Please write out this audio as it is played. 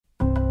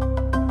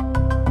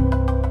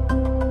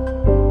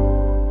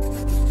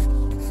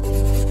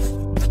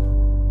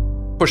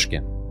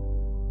Pushkin.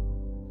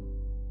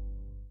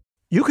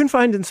 You can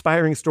find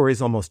inspiring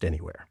stories almost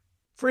anywhere.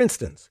 For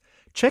instance,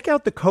 check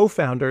out the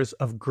co-founders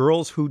of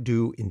Girls Who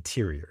Do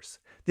Interiors.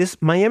 This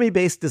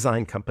Miami-based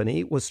design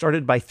company was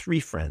started by three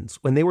friends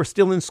when they were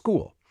still in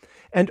school.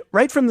 And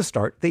right from the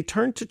start, they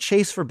turned to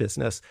Chase for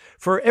Business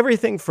for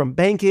everything from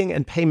banking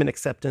and payment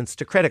acceptance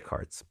to credit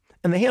cards.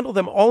 And they handle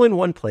them all in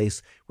one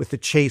place with the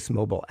Chase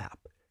mobile app.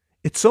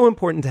 It's so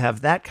important to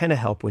have that kind of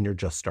help when you're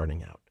just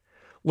starting out.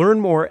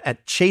 Learn more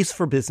at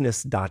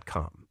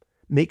chaseforbusiness.com.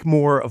 Make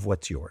more of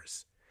what's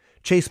yours.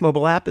 Chase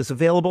mobile app is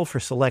available for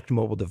select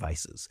mobile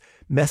devices.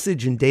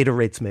 Message and data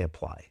rates may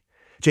apply.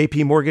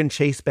 JP Morgan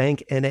Chase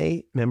Bank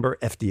N.A., member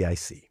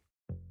FDIC.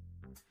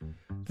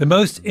 The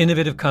most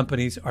innovative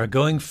companies are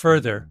going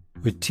further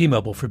with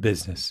T-Mobile for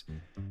Business.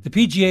 The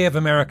PGA of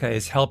America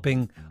is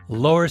helping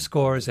lower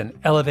scores and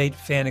elevate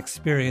fan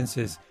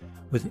experiences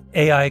with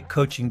AI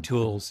coaching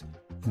tools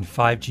and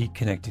 5G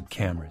connected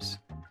cameras.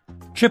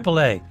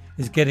 AAA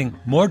is getting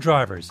more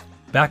drivers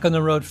back on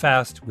the road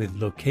fast with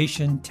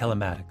location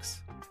telematics.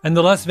 And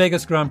the Las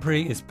Vegas Grand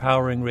Prix is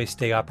powering race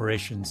day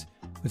operations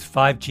with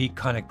 5G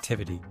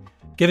connectivity,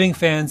 giving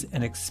fans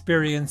an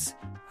experience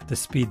at the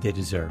speed they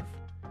deserve.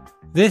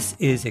 This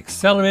is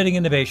accelerating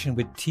innovation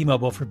with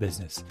T-Mobile for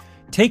Business.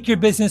 Take your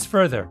business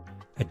further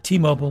at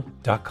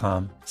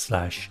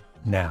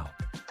T-Mobile.com/now.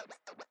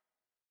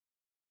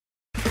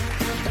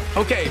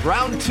 Okay,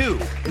 round two.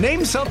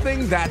 Name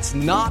something that's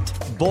not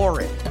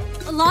boring.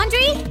 A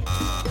laundry?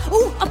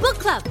 Ooh, a book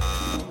club.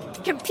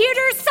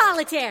 Computer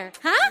solitaire,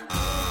 huh?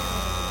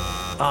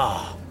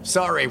 Ah,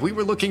 sorry, we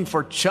were looking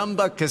for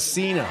Chumba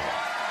Casino.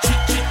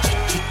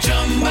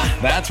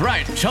 That's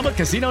right,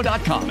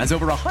 ChumbaCasino.com has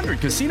over 100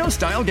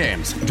 casino-style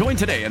games. Join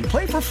today and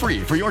play for free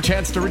for your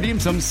chance to redeem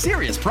some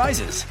serious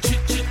prizes.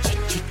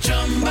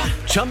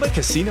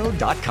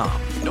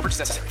 ChumbaCasino.com. No purchase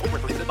necessary. Void where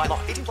prohibited by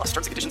law. 18+ terms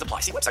and conditions apply.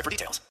 See website for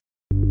details.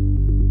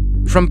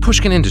 From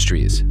Pushkin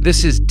Industries,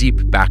 this is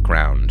Deep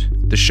Background,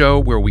 the show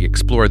where we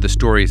explore the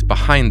stories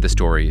behind the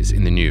stories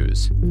in the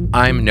news.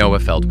 I'm Noah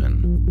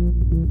Feldman.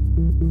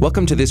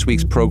 Welcome to this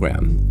week's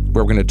program,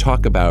 where we're going to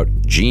talk about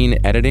gene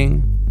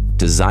editing,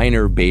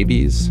 designer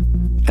babies,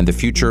 and the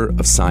future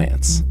of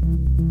science.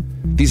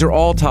 These are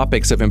all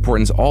topics of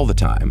importance all the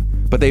time,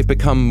 but they've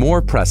become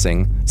more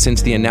pressing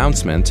since the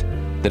announcement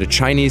that a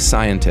Chinese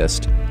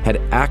scientist had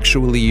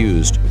actually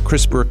used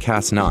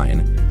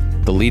CRISPR-Cas9,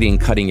 the leading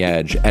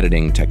cutting-edge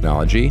editing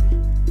technology,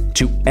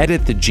 to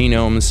edit the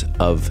genomes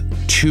of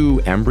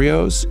 2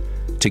 embryos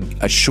to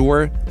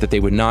assure that they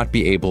would not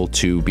be able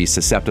to be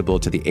susceptible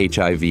to the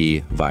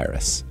HIV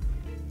virus.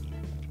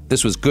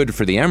 This was good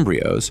for the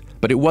embryos,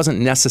 but it wasn't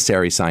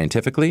necessary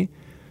scientifically,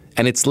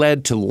 and it's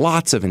led to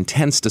lots of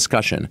intense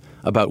discussion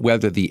about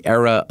whether the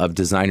era of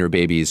designer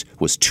babies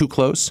was too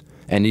close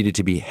and needed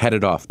to be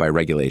headed off by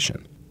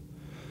regulation.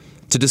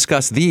 To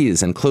discuss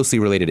these and closely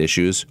related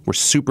issues, we're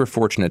super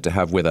fortunate to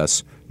have with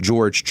us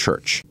George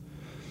Church.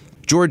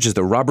 George is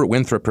the Robert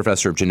Winthrop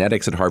Professor of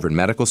Genetics at Harvard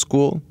Medical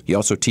School. He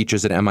also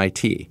teaches at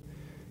MIT.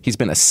 He's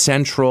been a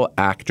central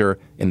actor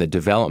in the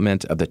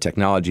development of the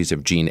technologies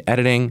of gene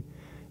editing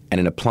and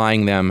in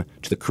applying them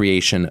to the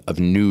creation of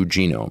new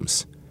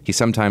genomes. He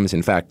sometimes,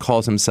 in fact,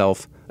 calls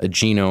himself a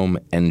genome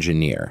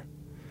engineer.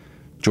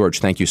 George,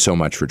 thank you so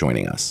much for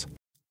joining us.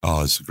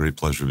 Oh, it's a great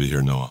pleasure to be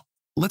here, Noah.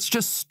 Let's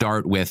just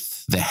start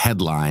with the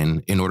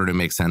headline in order to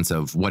make sense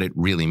of what it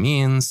really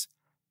means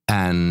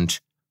and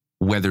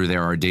whether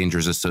there are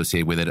dangers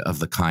associated with it of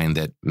the kind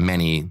that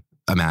many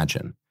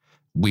imagine.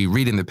 We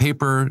read in the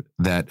paper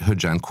that He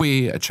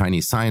Jiankui, a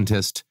Chinese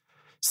scientist,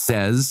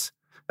 says,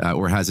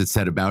 or has it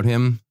said about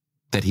him,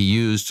 that he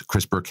used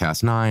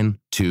CRISPR-Cas9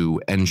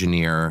 to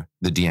engineer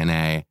the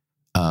DNA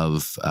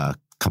of a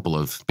couple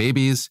of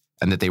babies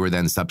and that they were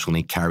then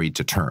subsequently carried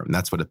to term.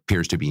 That's what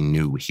appears to be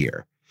new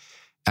here.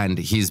 And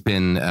he's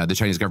been, the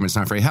Chinese government's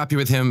not very happy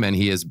with him, and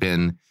he has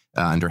been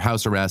under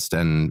house arrest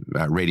and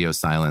radio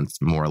silence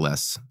more or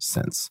less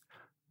since.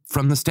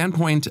 From the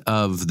standpoint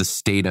of the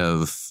state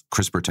of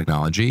CRISPR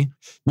technology,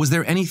 was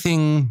there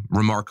anything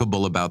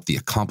remarkable about the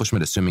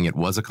accomplishment, assuming it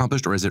was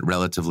accomplished, or is it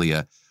relatively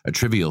a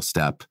trivial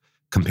step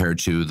compared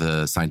to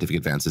the scientific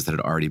advances that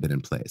had already been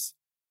in place?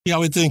 Yeah, I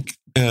would think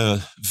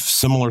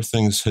similar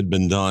things had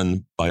been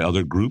done by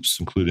other groups,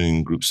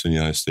 including groups in the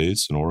United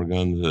States and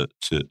Oregon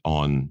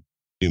on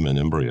human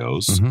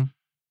embryos. Mm-hmm.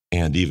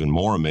 And even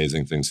more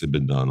amazing things had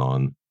been done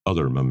on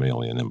other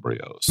mammalian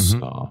embryos,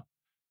 mm-hmm.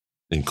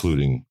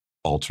 Including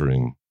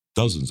altering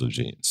dozens of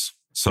genes.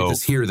 So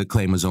because here the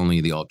claim was only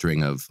the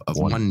altering of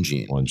one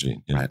gene. One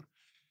gene, yeah. Right.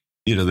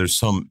 There's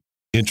some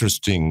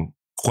interesting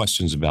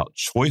questions about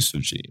choice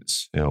of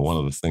genes. One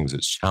of the things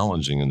that's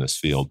challenging in this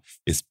field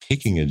is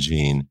picking a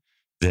gene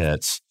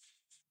that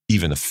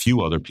even a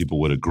few other people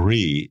would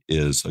agree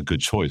is a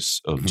good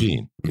choice of mm-hmm.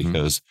 gene,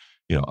 because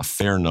a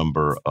fair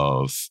number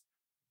of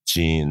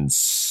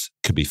genes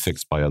could be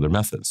fixed by other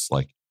methods,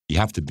 like you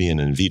have to be in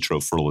in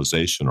vitro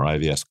fertilization or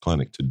IVF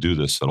clinic to do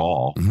this at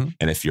all. Mm-hmm.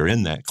 And if you're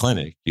in that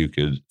clinic, you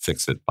could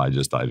fix it by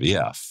just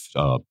IVF,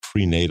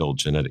 prenatal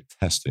genetic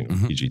testing,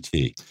 Mm-hmm.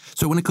 PGT.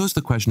 So when it goes to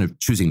the question of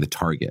choosing the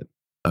target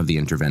of the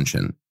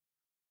intervention,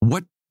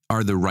 what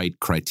are the right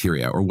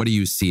criteria, or what do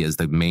you see as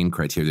the main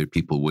criteria that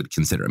people would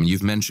consider? I mean,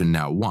 you've mentioned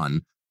now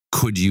one,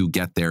 could you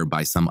get there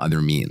by some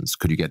other means?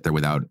 Could you get there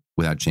without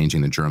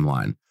changing the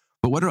germline?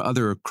 But what are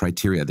other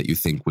criteria that you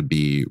think would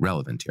be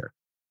relevant here?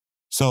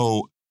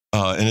 So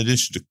in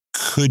addition to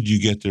could you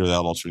get there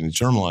without altering the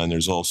germline,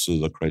 there's also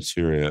the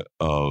criteria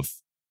of,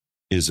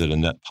 is it a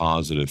net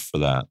positive for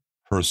that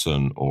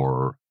person,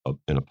 or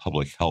in a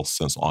public health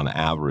sense, on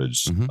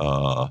average,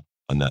 a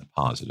net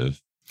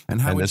positive? And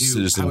how would this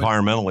you, is how would-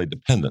 environmentally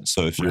dependent.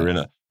 So if you're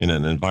Right. in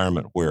an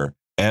environment where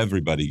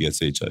everybody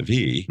gets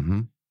HIV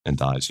Mhm. and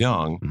dies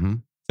young,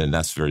 Mhm. then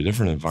that's a very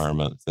different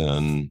environment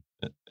than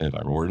an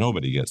environment where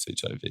nobody gets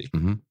HIV.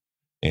 Mhm.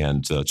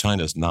 And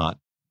China is not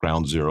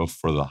ground zero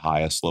for the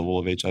highest level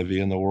of HIV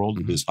in the world.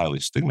 Mhm. It is highly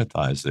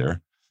stigmatized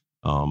there.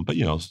 But,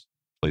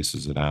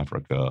 places in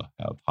Africa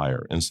have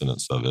higher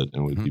incidence of it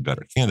and would be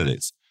better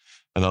candidates.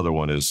 Another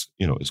one is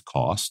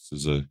cost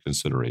is a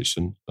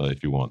consideration.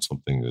 If you want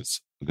something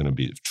that's going to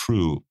be of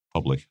true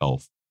public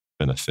health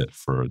benefit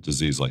for a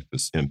disease like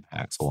this,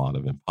 impacts a lot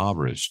of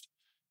impoverished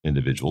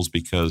individuals,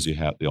 because you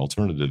have the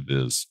alternative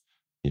is,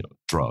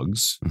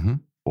 drugs Mhm.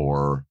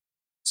 or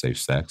safe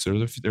sex.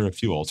 There are a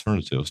few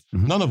alternatives,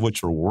 Mhm. none of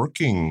which are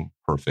working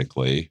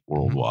perfectly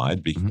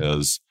worldwide,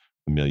 because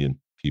 1 million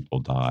people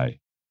die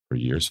per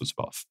year. So it's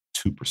about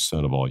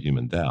 2% of all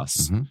human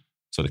deaths. Mhm.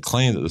 So to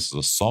claim that this is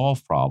a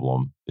solved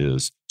problem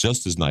is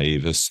just as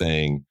naive as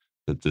saying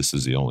that this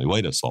is the only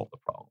way to solve the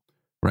problem.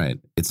 Right.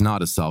 It's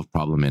not a solved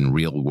problem in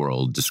real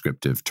world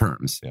descriptive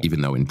terms, Yeah.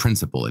 even though in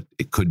principle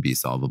it could be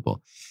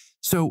solvable.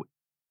 So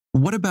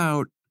what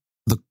about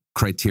the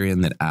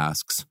criterion that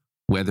asks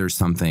whether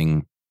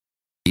something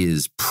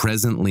is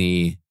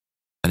presently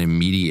an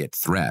immediate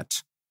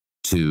threat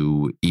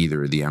to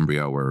either the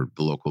embryo or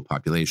the local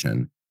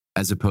population,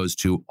 as opposed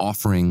to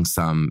offering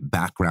some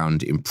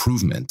background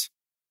improvement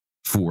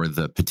for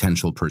the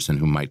potential person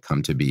who might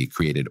come to be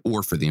created,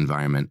 or for the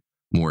environment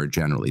more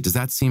generally? Does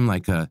that seem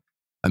like a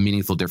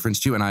meaningful difference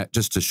to you? And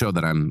just to show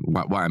that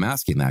why I'm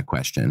asking that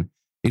question,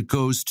 it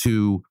goes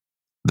to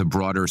the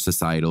broader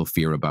societal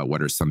fear about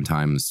what are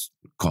sometimes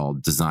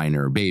called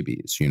designer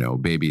babies.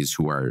 Babies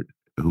who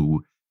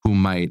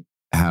might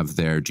have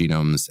their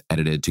genomes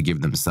edited to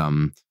give them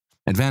some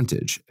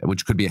advantage,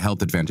 which could be a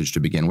health advantage to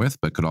begin with,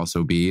 but could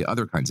also be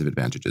other kinds of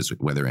advantages,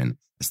 whether in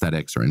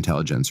aesthetics or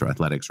intelligence or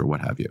athletics or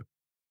what have you.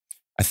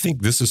 I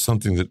think this is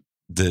something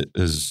that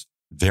is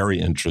very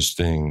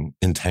interesting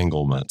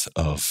entanglement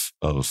of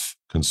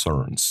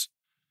concerns.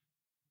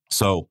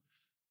 So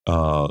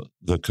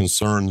the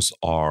concerns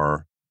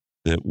are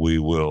that we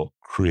will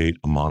create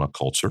a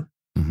monoculture,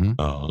 Mm-hmm.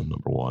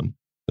 number one,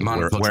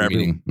 Monoculture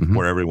meaning, mhm.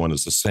 where everyone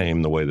is the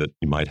same, the way that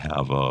you might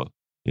have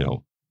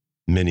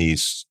many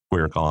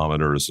square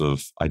kilometers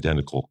of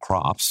identical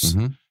crops.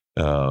 Mhm.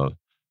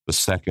 The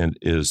second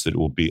is that it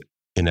will be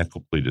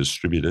inequitably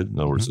distributed. In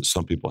other words, Mm-hmm. that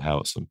some people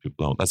have it, some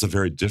people don't. That's a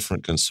very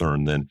different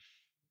concern than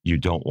you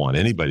don't want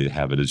anybody to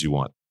have it as you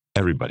want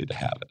everybody to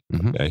have it.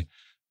 Mhm. Okay.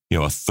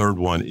 A third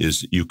one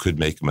is you could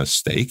make a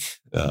mistake,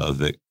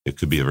 that it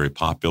could be a very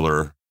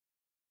popular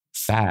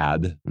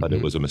fad, but it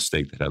Mhm. was a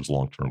mistake that has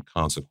long-term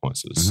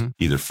consequences, Mhm.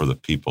 either for the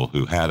people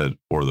who had it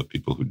or the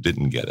people who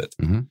didn't get it.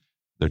 Mhm.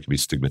 There could be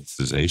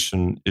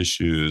stigmatization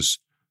issues.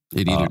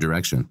 In either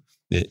direction.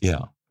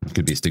 Yeah, It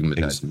could be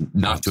stigmatized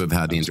not to have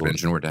had the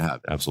intervention or to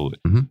have it. absolutely.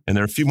 Mhm. And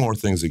there are a few more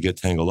things that get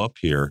tangled up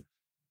here.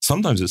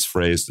 Sometimes it's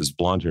phrased as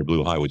blonde hair,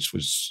 blue eye, which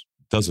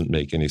doesn't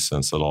make any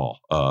sense at all.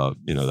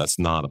 That's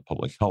not a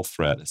public health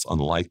threat. It's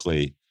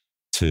unlikely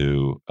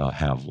to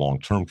have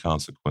long-term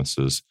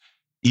consequences.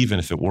 Even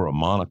if it were a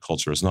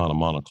monoculture, it's not a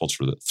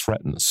monoculture that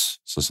threatens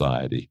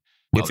society.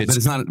 Well, but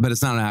it's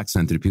not an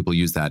accident that people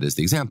use that as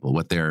the example.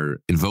 What they're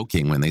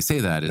invoking when they say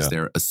that is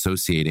they're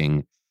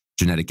associating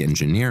genetic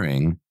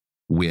engineering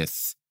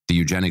with the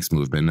eugenics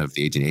movement of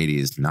the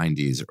 1880s,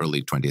 90s,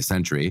 early 20th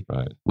century,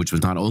 Right. which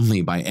was not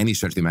only by any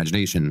stretch of the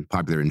imagination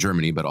popular in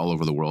Germany, but all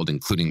over the world,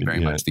 including very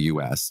much the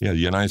U.S. Yeah, the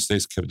United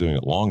States kept doing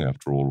it long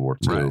after World War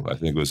II. Right. I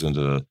think it was into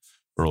the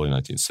early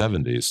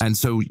 1970s. And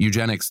so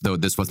eugenics, though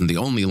this wasn't the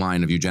only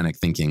line of eugenic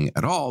thinking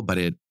at all, but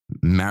it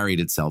married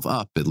itself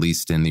up, at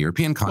least in the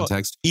European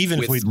context, even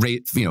with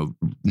if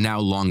now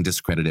long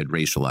discredited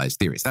racialized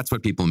theories. That's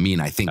what people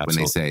mean, I think, when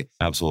they say,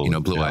 absolutely,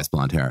 blue eyes,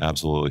 blonde hair.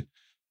 Absolutely.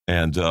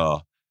 And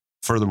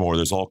furthermore,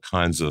 there's all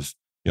kinds of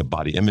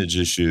body image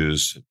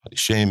issues, body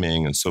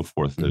shaming, and so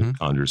forth that it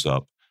conjures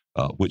up,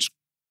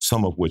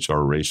 some of which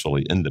are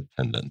racially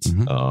independent.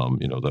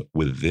 That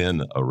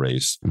within a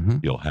race,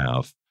 you'll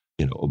have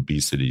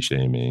obesity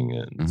shaming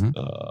and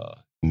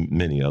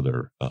many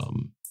other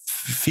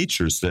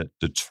features that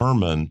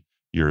determine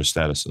your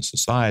status in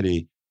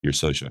society, your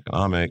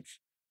socioeconomic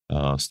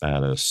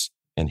status,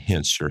 and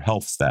hence your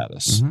health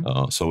status.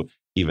 So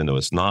even though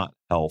it's not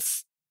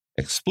health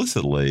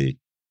explicitly,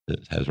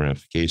 it has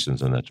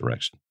ramifications in that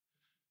direction.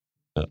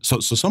 So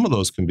some of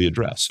those can be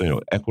addressed.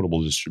 So,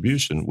 equitable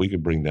distribution, we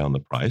could bring down the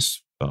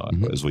price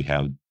as we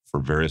have for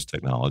various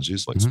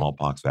technologies like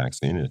smallpox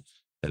vaccine. It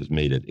has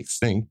made it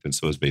extinct, and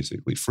so it's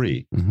basically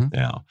free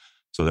now.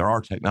 So there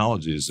are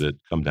technologies that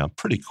come down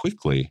pretty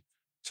quickly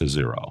to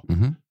zero.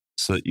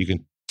 So that you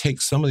can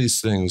take some of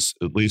these things,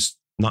 at least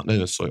not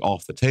necessarily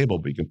off the table,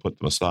 but you can put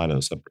them aside in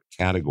a separate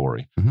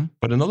category.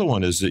 But another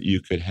one is that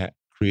you could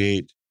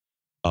create,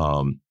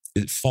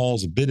 it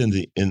falls a bit in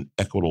the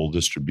inequitable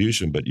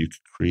distribution, but you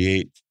could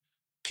create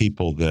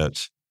people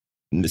that,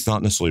 it's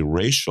not necessarily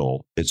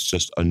racial, it's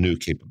just a new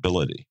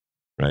capability,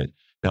 right?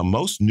 Now,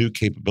 most new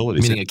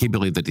capabilities... Meaning a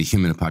capability that the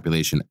human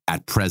population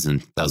at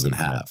present doesn't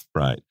have.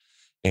 Right.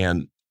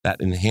 And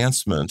that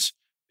enhancement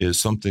is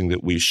something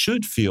that we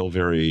should feel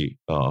very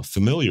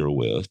familiar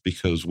with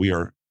because we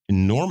are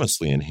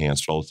enormously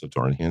enhanced relative to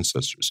our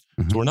ancestors.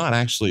 So we're not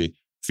actually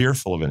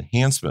fearful of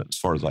enhancement as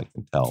far as I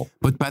can tell.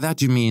 But by that,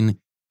 do you mean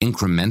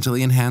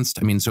incrementally enhanced?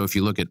 I mean, so if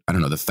you look at,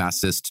 the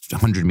fastest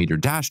 100-meter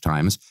dash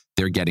times,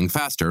 they're getting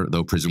faster,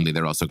 though presumably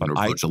they're also going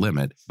to approach a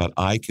limit. But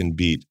I can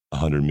beat a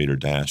 100-meter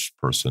dash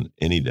person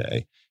any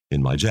day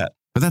in my jet.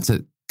 But that's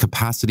a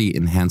capacity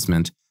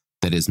enhancement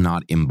that is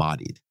not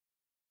embodied.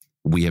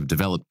 We have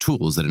developed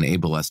tools that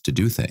enable us to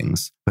do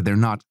things, but they're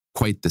not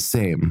quite the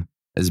same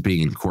as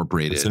being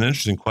incorporated. It's an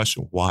interesting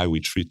question why we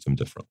treat them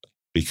differently.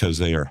 Because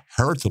they are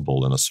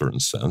heritable in a certain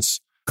sense.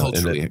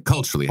 Culturally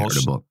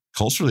heritable.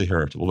 Culturally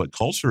heritable, but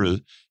culture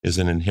is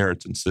an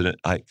inheritance that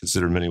I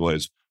consider in many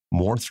ways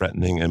more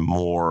threatening and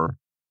more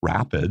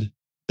rapid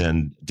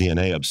than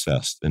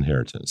DNA-obsessed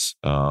inheritance.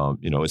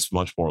 It's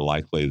much more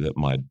likely that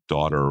my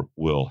daughter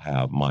will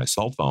have my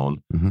cell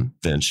phone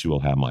than she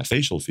will have my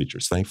facial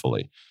features,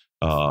 thankfully.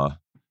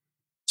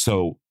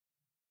 So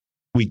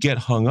we get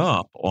hung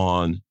up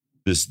on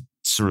this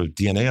sort of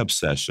DNA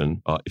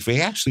obsession. If we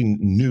actually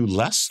knew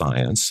less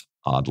science,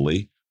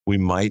 oddly, we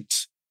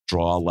might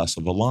draw less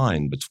of a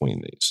line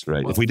between these,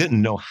 right? Well, if we didn't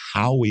know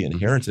how we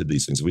inherited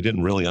these things, if we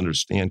didn't really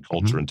understand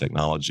culture and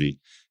technology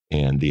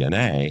and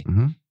DNA,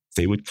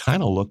 they would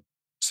kind of look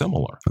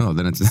similar. Oh,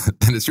 then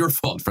it's your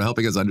fault for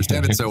helping us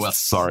understand it so well.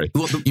 Sorry.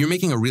 Well, you're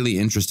making a really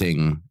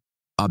interesting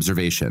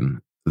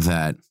observation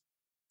that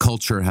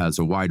culture has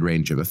a wide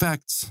range of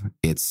effects.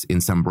 It's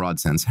in some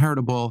broad sense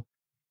heritable.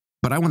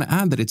 But I want to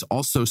add that it's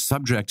also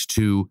subject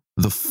to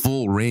the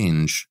full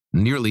range,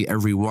 nearly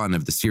every one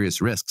of the serious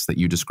risks that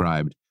you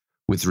described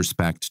with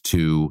respect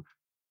to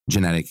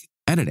genetic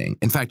editing.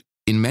 In fact,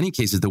 in many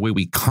cases, the way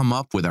we come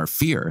up with our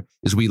fear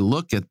is we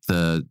look at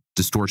the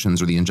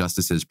distortions or the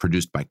injustices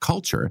produced by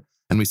culture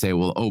and we say,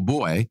 well, oh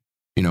boy,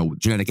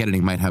 genetic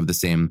editing might have the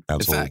same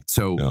effect.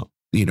 So,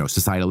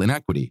 societal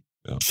inequity,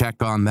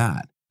 check on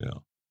that. Yeah.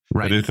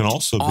 Right. But it can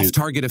also be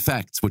off-target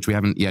effects, which we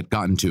haven't yet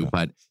gotten to.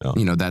 But,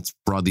 that's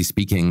broadly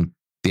speaking,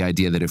 the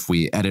idea that if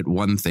we edit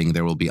one thing,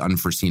 there will be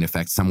unforeseen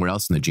effects somewhere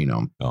else in the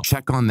genome.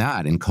 Check on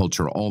that in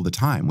culture all the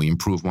time. We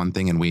improve one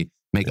thing and we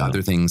make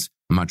other things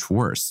much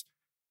worse.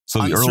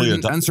 So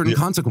uncertain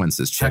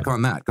consequences. Check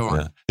on that. Go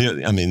on.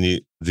 Yeah. I mean,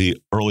 the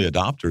early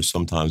adopters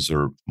sometimes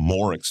are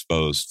more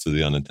exposed to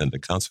the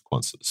unintended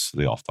consequences,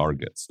 the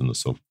off-targets. And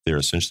so they're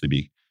essentially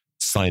be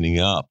signing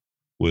up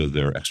with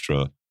their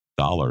extra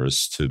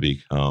dollars to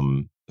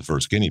become the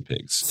first guinea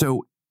pigs.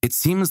 So it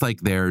seems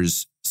like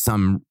there's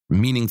some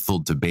meaningful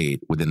debate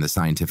within the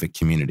scientific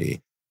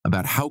community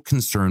about how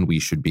concerned we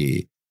should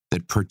be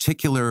that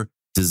particular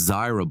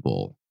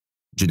desirable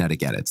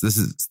genetic edits,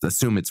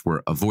 assume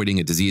we're avoiding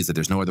a disease, that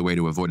there's no other way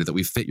to avoid it, that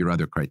we fit your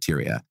other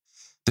criteria.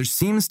 There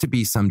seems to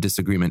be some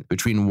disagreement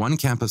between one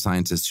camp of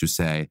scientists who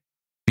say,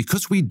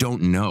 because we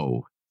don't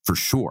know for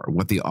sure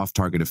what the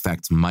off-target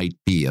effects might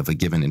be of a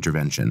given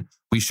intervention,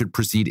 we should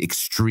proceed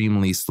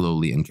extremely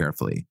slowly and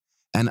carefully.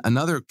 And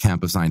another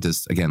camp of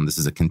scientists, again, this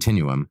is a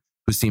continuum,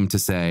 who seem to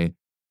say,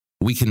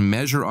 we can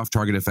measure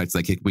off-target effects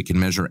like we can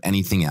measure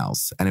anything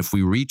else. And if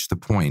we reach the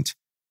point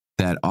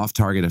that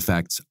off-target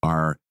effects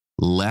are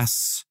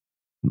less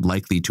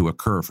likely to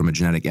occur from a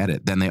genetic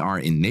edit than they are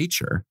in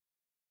nature,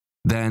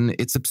 then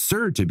it's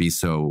absurd to be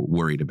so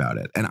worried about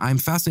it. And I'm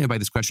fascinated by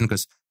this question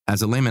because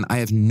as a layman, I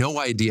have no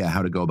idea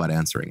how to go about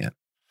answering it.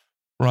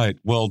 Right.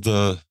 Well,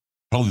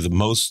 probably the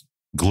most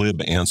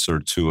glib answer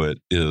to it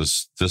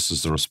is this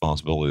is the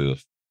responsibility of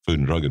the Food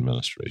and Drug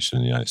Administration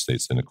in the United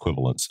States and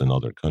equivalents in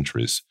other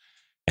countries.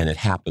 And it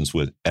happens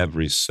with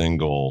every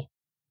single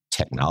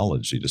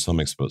technology to some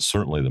extent, but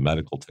certainly the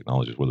medical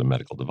technologies, whether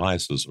medical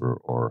devices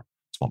or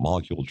small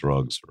molecule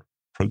drugs or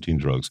protein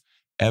drugs,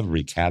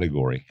 every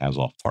category has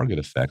off-target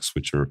effects,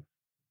 which are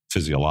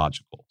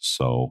physiological.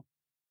 So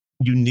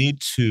you need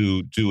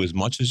to do as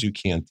much as you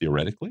can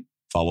theoretically,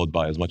 followed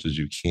by as much as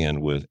you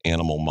can with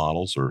animal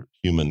models or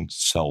human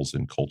cells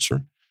in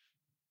culture.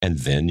 And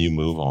then you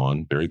move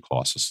on very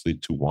cautiously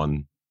to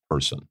one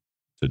person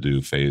to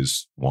do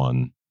phase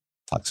 1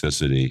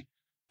 toxicity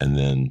and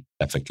then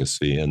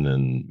efficacy, and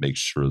then make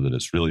sure that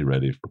it's really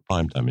ready for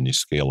prime time. And you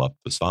scale up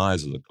the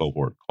size of the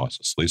cohort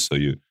cautiously so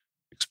you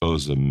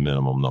expose the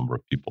minimum number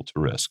of people to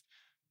risk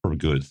for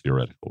good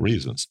theoretical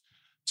reasons.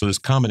 So this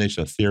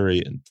combination of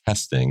theory and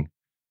testing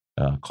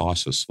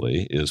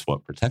cautiously is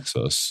what protects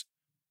us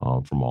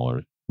from all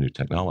our new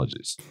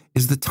technologies.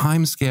 Is the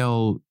time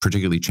scale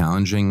particularly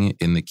challenging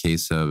in the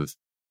case of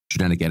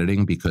genetic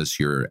editing because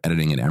you're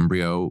editing an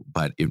embryo,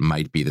 but it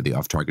might be that the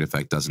off-target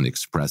effect doesn't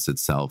express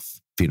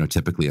itself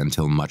phenotypically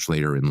until much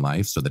later in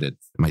life, so that it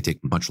might take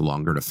much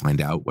longer to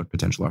find out what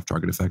potential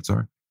off-target effects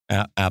are?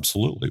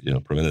 Absolutely.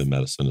 Preventative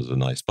medicine is a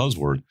nice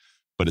buzzword,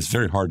 but it's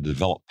very hard to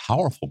develop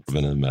powerful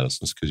preventative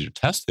medicines because you're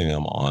testing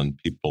them on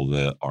people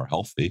that are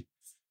healthy,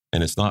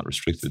 and it's not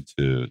restricted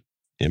to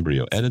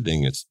embryo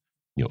editing. It's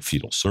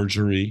fetal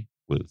surgery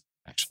with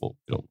actual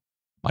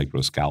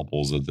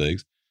microscalpels and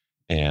things,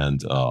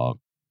 and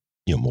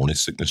morning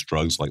sickness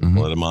drugs like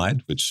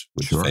thalidomide, which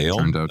failed.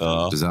 Turned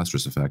out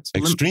disastrous effects.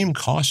 Extreme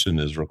caution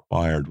is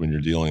required when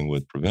you're dealing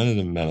with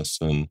preventative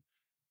medicine.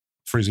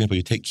 For example,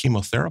 you take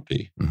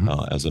chemotherapy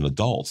as an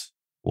adult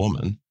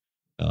woman,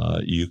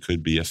 you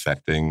could be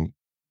affecting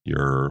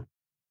your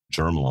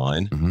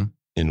germline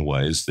in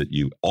ways that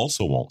you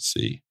also won't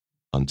see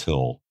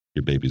until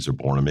your babies are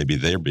born, or maybe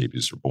their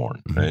babies are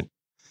born, right?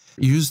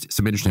 You used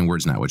some interesting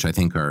words now, which I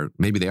think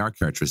maybe they are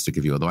characteristic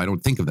of you, although I don't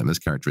think of them as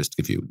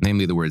characteristic of you,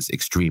 namely the words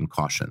extreme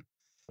caution.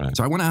 Right.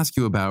 So I want to ask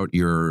you about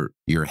your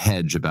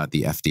hedge about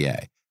the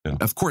FDA. Yeah.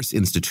 Of course,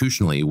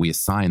 institutionally, we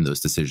assign those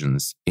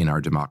decisions in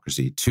our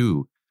democracy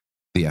to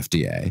the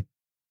FDA,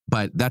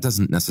 but that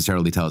doesn't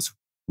necessarily tell us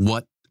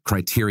what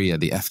criteria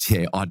the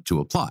FDA ought to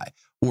apply,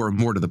 or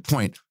more to the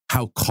point,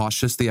 how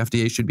cautious the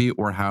FDA should be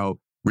or how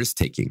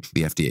risk-taking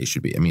the FDA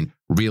should be. I mean,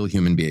 real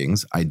human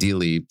beings,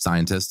 ideally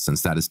scientists and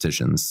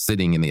statisticians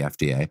sitting in the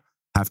FDA,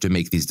 have to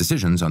make these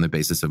decisions on the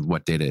basis of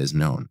what data is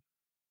known.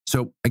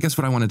 So I guess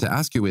what I wanted to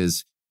ask you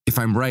is, if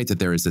I'm right that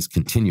there is this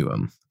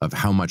continuum of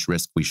how much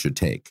risk we should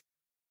take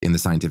in the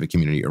scientific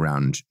community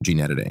around gene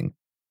editing,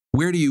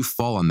 where do you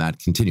fall on that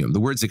continuum? The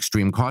words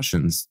extreme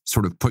cautions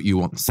sort of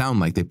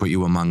sound like they put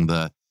you among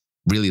the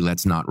really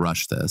let's not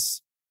rush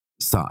this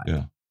side.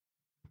 Yeah.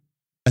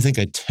 I think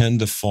I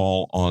tend to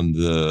fall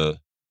on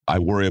I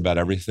worry about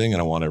everything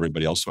and I want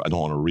everybody else. I don't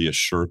want to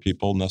reassure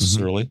people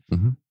necessarily.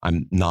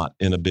 I'm not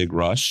in a big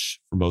rush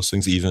for most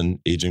things, even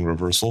aging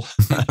reversal.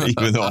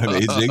 Even though I'm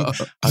aging,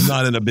 I'm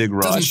not in a big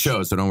rush. Doesn't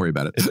show, so don't worry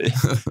about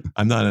it.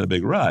 I'm not in a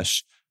big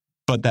rush.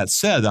 But that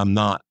said,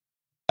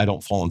 I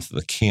don't fall into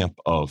the camp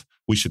of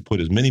we should put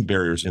as many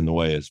barriers in the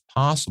way as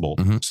possible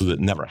so that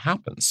it never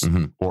happens,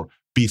 or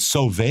be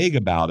so vague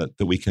about it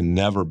that we can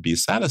never be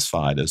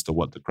satisfied as to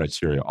what the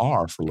criteria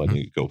are for letting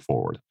it go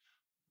forward.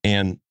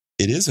 And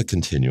it is a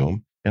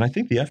continuum. And I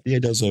think the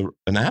FDA does an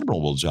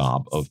admirable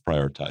job of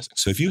prioritizing.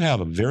 So if you have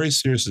a very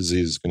serious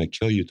disease that's going to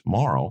kill you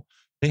tomorrow,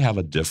 they have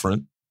a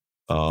different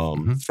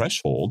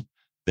threshold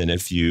than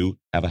if you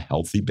have a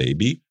healthy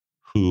baby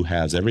who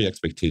has every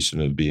expectation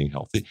of being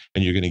healthy,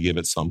 and you're going to give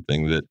it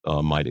something that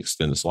might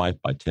extend its life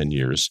by 10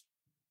 years,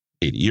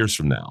 80 years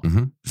from now.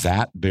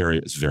 That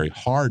barrier is very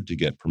hard to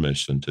get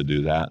permission to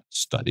do that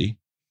study,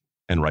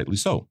 and rightly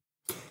so.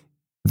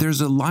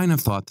 There's a line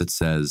of thought that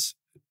says,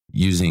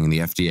 using the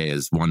FDA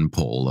as one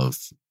pole of,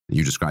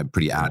 you described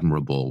pretty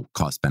admirable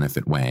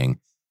cost-benefit weighing,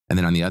 and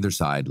then on the other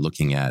side,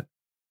 looking at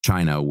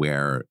China,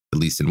 where, at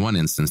least in one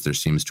instance, there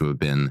seems to have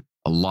been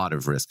a lot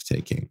of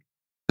risk-taking,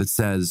 that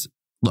says,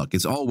 look,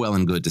 it's all well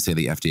and good to say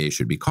the FDA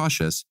should be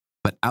cautious,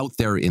 but out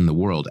there in the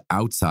world,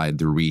 outside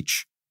the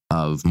reach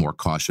of more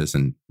cautious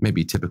and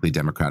maybe typically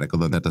democratic,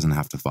 although that doesn't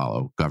have to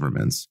follow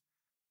governments,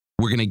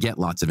 we're going to get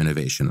lots of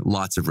innovation,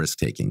 lots of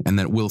risk-taking, and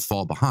that we'll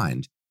fall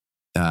behind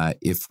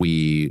if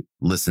we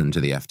listen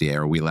to the FDA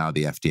or we allow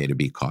the FDA to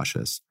be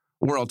cautious.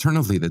 Or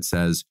alternatively, that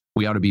says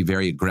we ought to be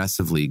very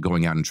aggressively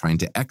going out and trying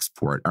to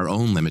export our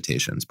own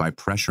limitations by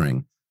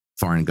pressuring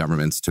foreign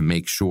governments to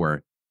make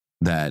sure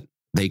that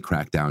they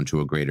crack down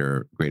to a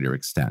greater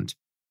extent.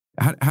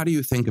 How do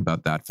you think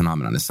about that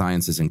phenomenon? As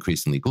science is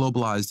increasingly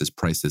globalized, as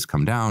prices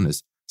come down,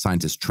 as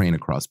scientists train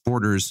across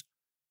borders,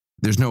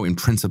 there's no in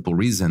principle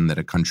reason that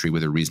a country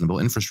with a reasonable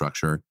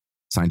infrastructure,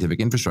 scientific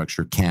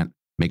infrastructure, can't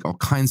make all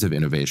kinds of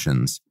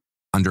innovations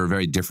under a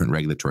very different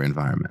regulatory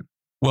environment.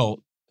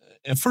 Well,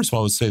 first of all,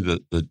 I would say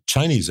that the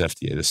Chinese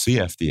FDA, the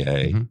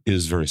CFDA,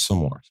 is very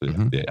similar to the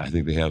FDA. I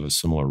think they have a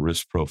similar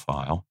risk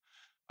profile.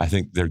 I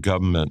think their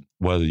government,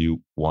 whether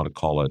you want to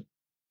call it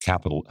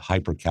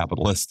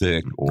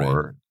hyper-capitalistic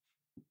or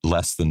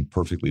less than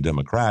perfectly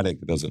democratic,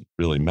 it doesn't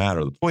really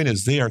matter. The point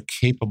is they are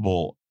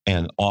capable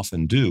and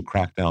often do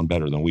crack down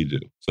better than we do.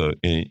 So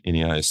in the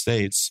United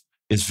States,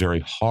 it's very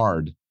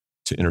hard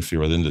to interfere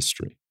with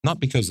industry. Not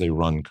because they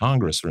run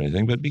Congress or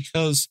anything, but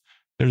because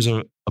there's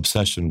an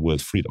obsession with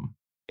freedom.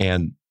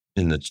 And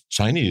in the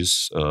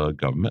Chinese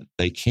government,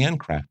 they can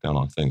crack down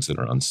on things that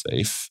are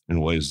unsafe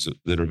in ways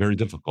that are very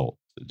difficult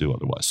to do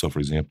otherwise. So, for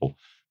example,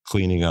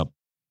 cleaning up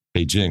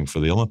Beijing for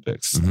the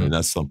Olympics. I mean,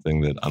 that's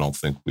something that I don't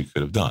think we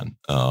could have done.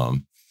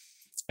 And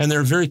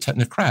they're very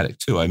technocratic,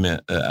 too. I mean,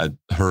 I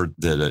heard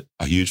that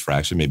a huge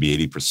fraction, maybe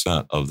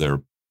 80% of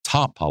their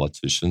top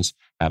politicians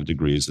have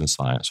degrees in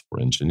science or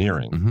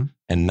engineering.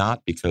 And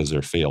not because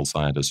they're failed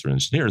scientists or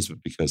engineers,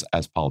 but because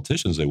as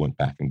politicians, they went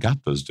back and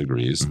got those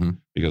degrees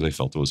because they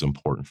felt it was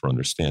important for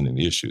understanding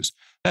the issues.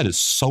 That is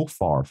so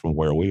far from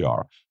where we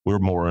are. We're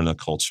more in a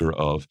culture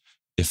of,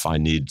 if I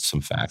need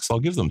some facts, I'll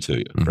give them to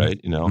you,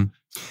 right?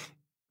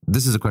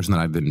 This is a question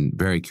that I've been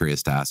very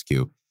curious to ask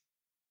you.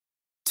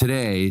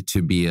 Today,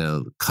 to be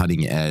a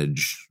cutting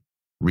edge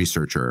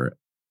researcher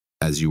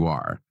as you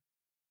are,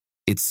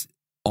 it's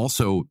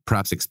also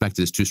perhaps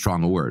expected is too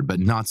strong a word, but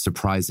not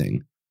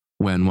surprising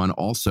when one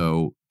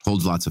also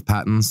holds lots of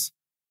patents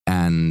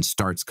and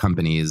starts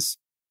companies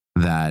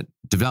that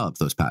develop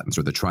those patents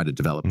or that try to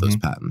develop those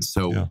patents.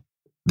 So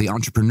the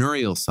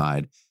entrepreneurial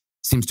side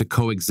seems to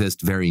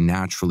coexist very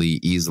naturally,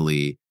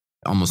 easily,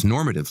 almost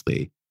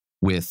normatively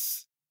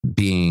with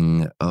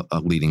being a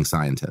leading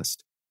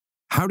scientist.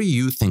 How do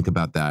you think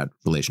about that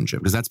relationship?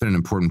 Because that's been an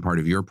important part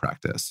of your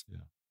practice.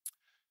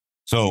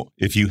 So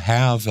if you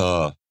have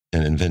an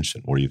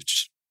invention where you've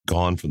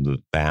gone from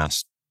the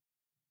vast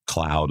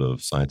cloud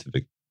of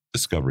scientific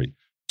discovery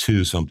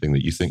to something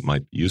that you think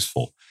might be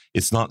useful,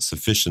 it's not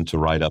sufficient to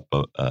write up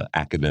an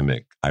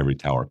academic ivory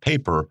tower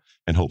paper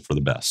and hope for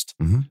the best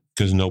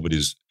because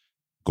nobody's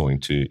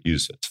going to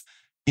use it.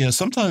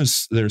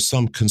 Sometimes there's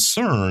some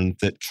concern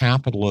that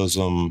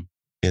capitalism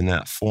in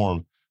that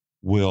form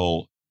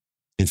will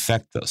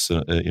infect us,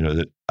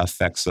 that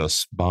affects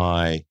us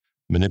by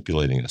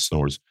manipulating us. In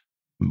other words,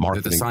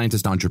 marketing. That the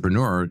scientist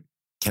entrepreneur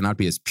cannot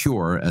be as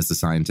pure as the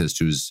scientist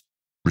who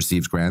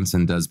receives grants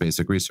and does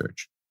basic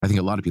research. I think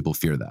a lot of people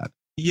fear that.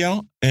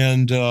 Yeah,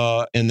 and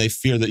they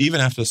fear that even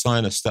after the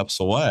scientist steps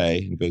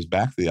away and goes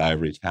back to the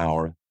ivory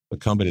tower, the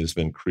company that's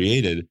been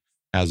created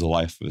has a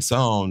life of its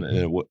own, and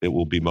it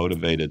will be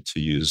motivated to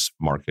use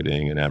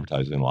marketing and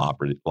advertising and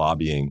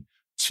lobbying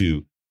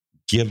to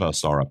give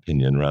us our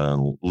opinion rather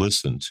than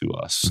listen to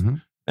us.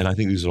 And I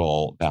think these are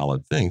all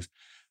valid things.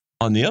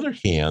 On the other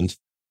hand,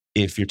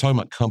 if you're talking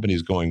about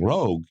companies going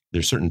rogue,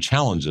 there's certain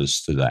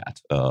challenges to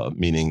that,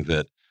 meaning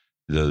that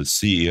the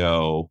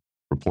CEO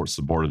reports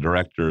to the board of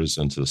directors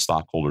and to the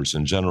stockholders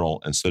in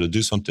general. And so to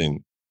do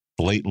something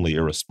blatantly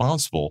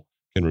irresponsible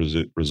can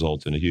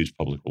result in a huge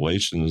public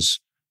relations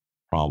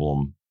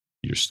problem.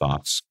 Your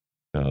stock's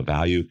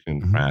value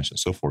can crash and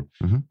so forth.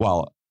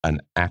 While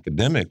an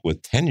academic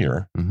with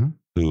tenure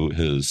who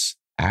has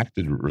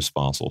acted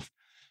responsible,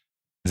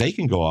 they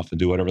can go off and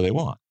do whatever they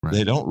want. Right.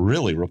 They don't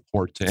really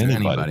report to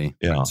anybody.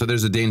 Yeah. Right. So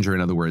there's a danger,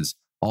 in other words,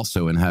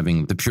 also in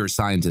having the pure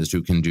scientist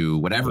who can do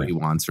whatever he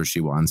wants or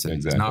she wants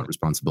and is not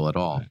responsible at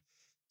all. Right.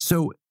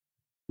 So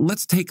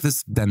let's take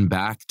this then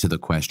back to the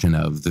question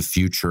of the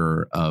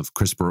future of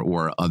CRISPR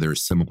or other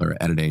similar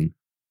editing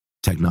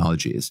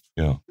technologies.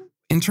 Yeah.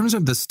 In terms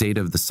of the state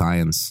of the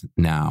science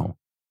now,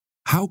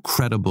 how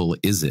credible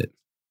is it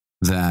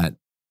that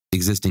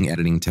existing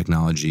editing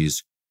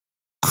technologies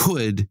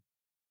could,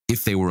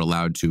 if they were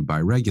allowed to by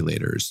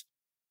regulators,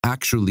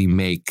 actually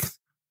make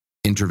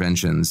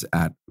interventions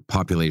at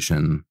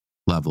population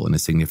level in a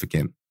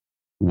significant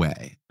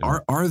way? Yeah.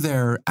 Are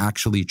there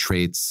actually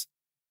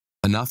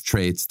enough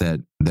traits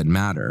that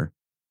matter,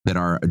 that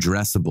are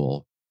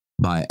addressable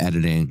by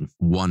editing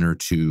one or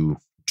two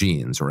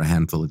genes or a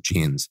handful of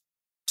genes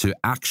to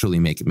actually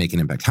make an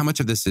impact? How much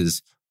of this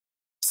is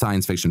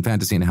science fiction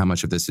fantasy and how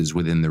much of this is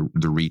within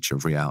the reach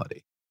of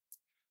reality?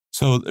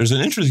 So there's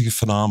an interesting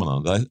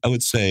phenomenon that I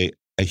would say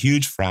a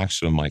huge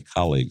fraction of my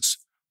colleagues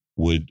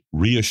would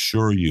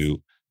reassure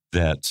you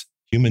that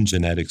human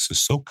genetics is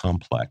so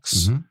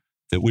complex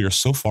that we are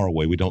so far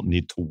away we don't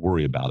need to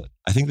worry about it.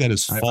 I think that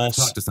is false.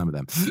 I've talked to some of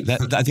them.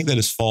 I think that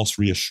is false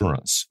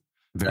reassurance.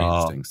 Very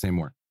interesting. Say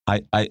more.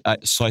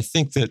 So I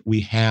think that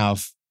we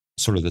have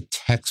sort of the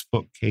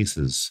textbook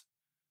cases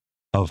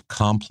of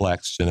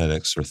complex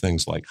genetics or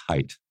things like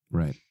height.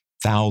 Right.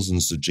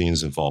 Thousands of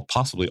genes involved,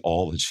 possibly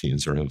all the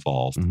genes are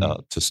involved,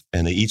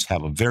 and they each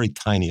have a very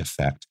tiny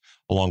effect,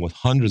 along with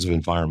hundreds of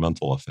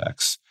environmental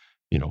effects.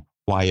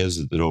 Why is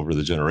it that over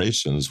the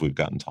generations we've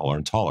gotten taller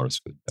and taller? It's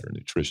good, better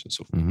nutrition, and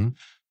so forth.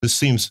 This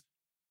seems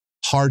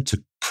hard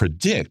to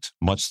predict,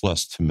 much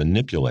less to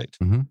manipulate.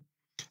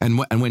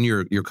 And when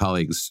your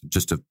colleagues,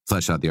 just to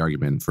flesh out the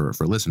argument for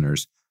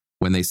listeners,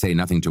 when they say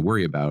nothing to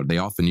worry about, they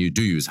often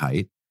do use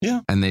height.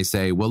 Yeah. And they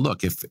say, well,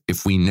 look,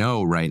 if we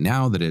know right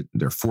now that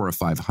there are 400 or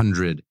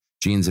 500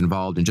 genes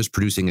involved in just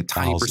producing a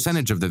tiny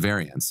percentage of the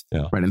variants,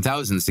 right, and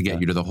thousands to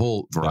get you to the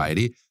whole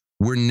variety,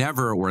 we're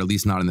never, or at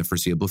least not in the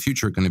foreseeable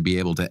future, going to be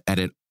able to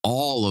edit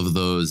all of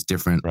those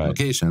different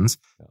locations.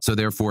 So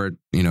therefore,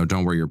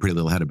 don't worry your pretty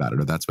little head about it,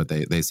 or that's what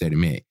they say to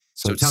me.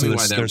 So tell me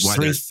why they're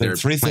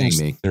playing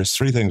me. There's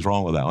three things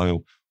wrong with that. I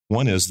mean,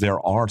 one is there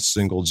are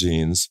single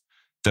genes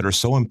that are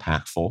so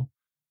impactful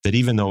that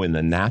even though in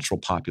the natural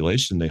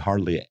population, they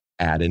hardly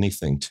add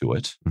anything to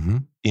it,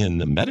 in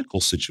the medical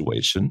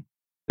situation,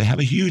 they have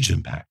a huge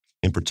impact.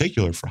 In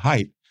particular for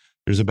height,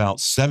 there's about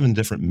 7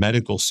 different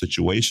medical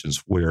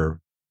situations where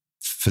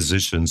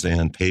physicians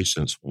and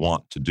patients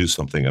want to do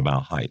something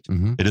about height.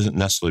 It isn't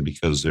necessarily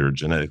because they're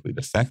genetically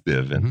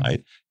defective in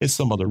height. It's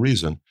some other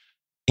reason.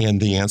 And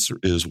the answer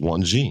is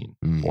one gene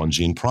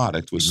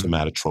product with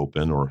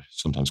somatotropin, or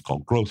sometimes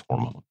called growth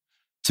hormone.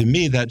 To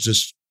me, that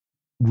just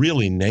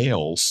really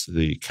nails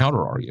the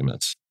counter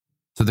arguments.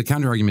 So the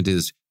counter argument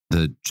is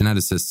the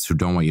geneticists who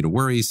don't want you to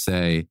worry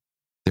say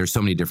there's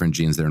so many different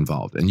genes that are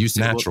involved. And you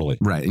say, naturally.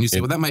 Well, right. And you say,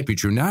 well, that might be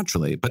true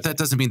naturally, but that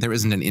doesn't mean there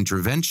isn't an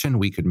intervention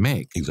we could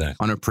make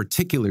on a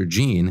particular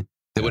gene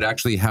that would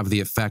actually have the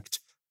effect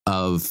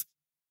of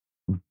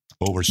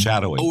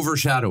overshadowing all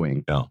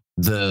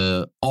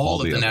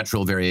of the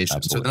natural variation.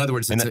 Absolutely. So in other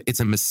words, it's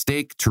a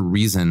mistake to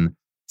reason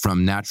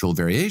from natural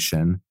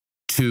variation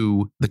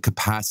to the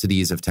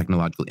capacities of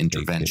technological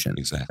intervention.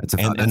 Exactly.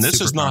 That's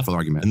this is not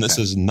argument. And this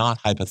is not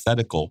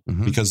hypothetical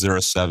because there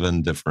are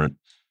 7 different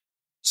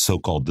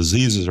so-called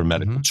diseases or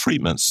medical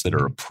treatments that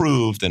are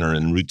approved and are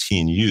in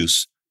routine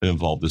use that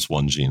involve this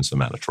one gene,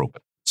 somatotropin.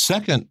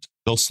 Second,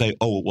 they'll say,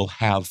 oh, it will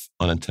have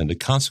unintended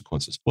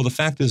consequences. Well, the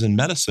fact is, in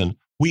medicine,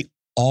 we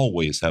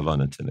always have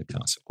unintended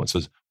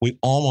consequences. We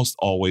almost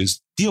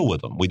always deal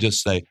with them. We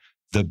just say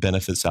the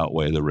benefits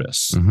outweigh the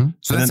risks.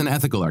 So that's an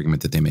ethical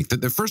argument that they make.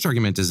 The first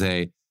argument is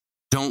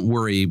don't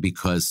worry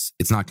because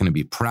it's not going to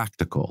be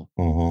practical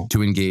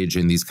to engage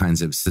in these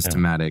kinds of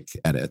systematic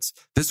edits.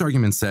 This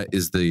argument set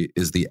is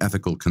the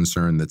ethical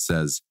concern that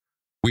says,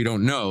 we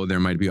don't know, there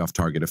might be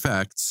off-target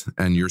effects,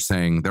 and you're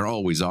saying there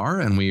always are,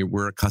 and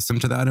we're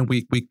accustomed to that, and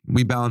we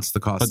balance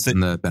the costs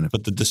and the benefits.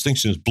 But the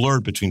distinction is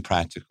blurred between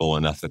practical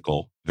and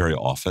ethical very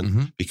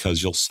often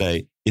because you'll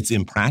say it's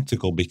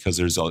impractical because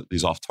there's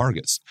these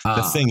off-targets.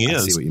 The thing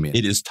is,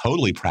 it is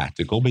totally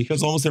practical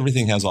because almost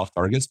everything has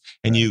off-targets,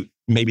 and you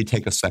maybe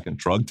take a second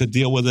drug to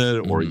deal with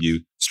it, or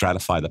you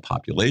stratify the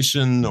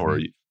population,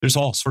 or there's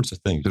all sorts of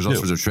things. There's all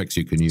sorts of tricks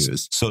you can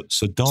use. So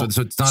it's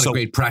not a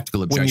great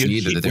practical objection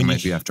either that there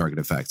might be off-target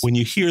effects. When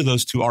you hear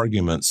those two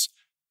arguments,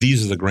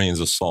 these are the grains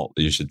of salt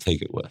that you should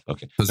take it with.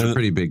 Okay, those are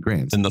pretty big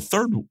grains. And the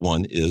third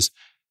one is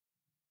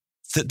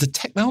that the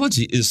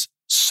technology is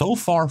so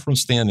far from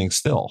standing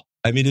still.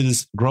 I mean, it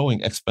is growing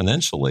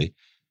exponentially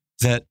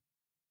that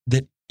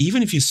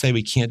even if you say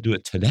we can't do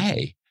it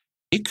today,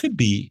 it could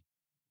be,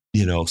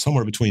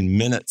 somewhere between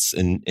minutes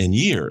and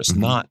years,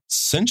 not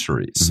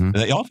centuries. And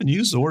they often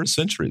use the word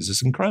centuries.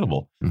 It's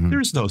incredible.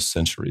 There's no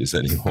centuries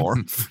anymore.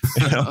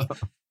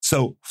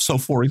 So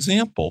for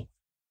example,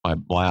 my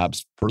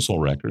lab's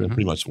personal record and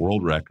pretty much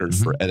world record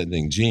for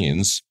editing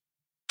genes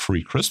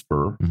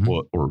pre-CRISPR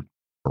or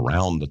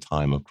around the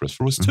time of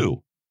CRISPR was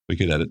 2. We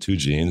could edit 2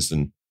 genes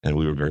and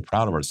we were very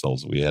proud of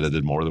ourselves. We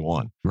edited more than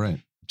 1. Right.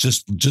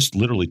 Just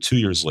literally 2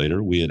 years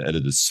later, we had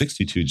edited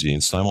 62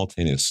 genes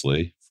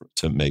simultaneously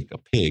to make a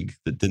pig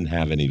that didn't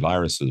have any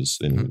viruses,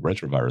 any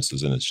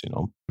retroviruses in its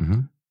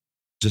genome.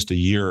 Just a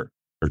year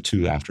or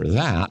 2 after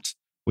that,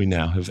 we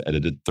now have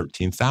edited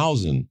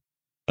 13,000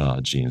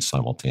 genes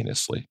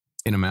simultaneously.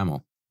 In a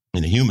mammal.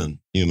 In a human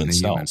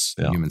cells.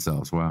 Human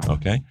cells, wow.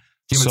 Okay.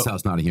 Human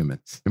cells, not a human.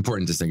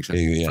 Important distinction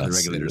from the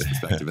regulator's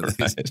perspective, at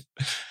least.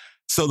 Right.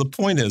 So the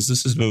point is,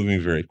 this is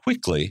moving very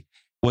quickly.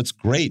 What's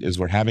great is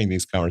we're having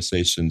these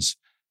conversations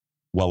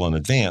well in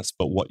advance,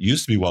 but what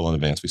used to be well in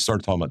advance, we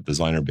started talking about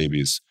designer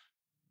babies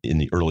in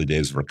the early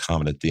days of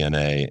recombinant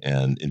DNA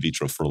and in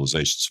vitro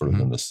fertilization, sort of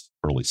in the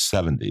early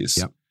 70s.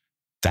 Yep.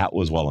 That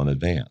was well in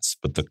advance.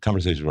 But the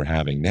conversations we're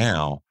having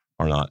now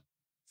are not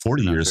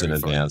 40 years in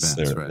advance.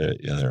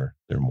 They're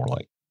more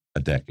like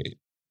a decade.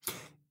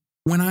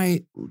 When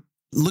I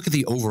look at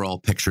the overall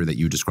picture that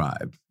you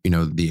describe,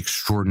 the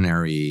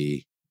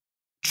extraordinary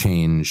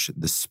change,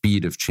 the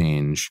speed of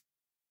change,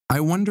 I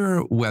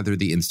wonder whether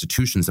the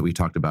institutions that we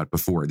talked about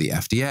before, the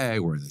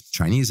FDA or the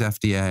Chinese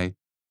FDA,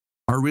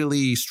 are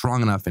really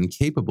strong enough and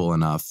capable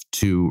enough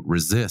to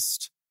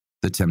resist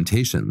the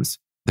temptations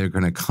that are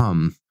going to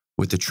come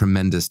with the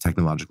tremendous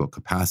technological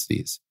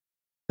capacities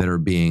that are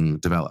being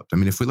developed. I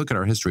mean, if we look at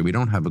our history, we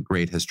don't have a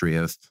great history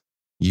of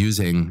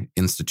using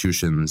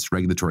institutions,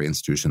 regulatory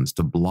institutions,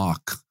 to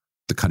block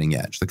the cutting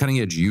edge. The cutting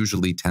edge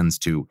usually tends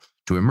to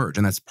emerge.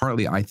 And that's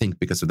partly, I think,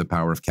 because of the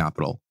power of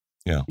capital,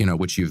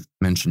 which you've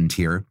mentioned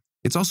here.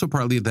 It's also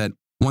partly that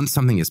once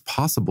something is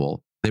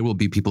possible, there will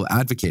be people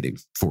advocating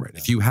for it.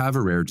 If you have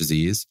a rare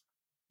disease,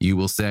 you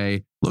will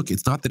say, look,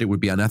 it's not that it would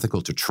be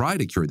unethical to try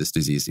to cure this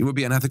disease. It would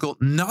be unethical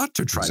not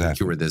to try to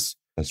cure this,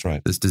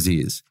 this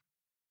disease.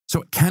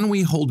 So can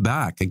we hold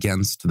back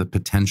against the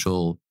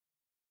potential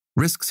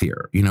risks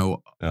here?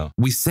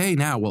 We say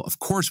now, well, of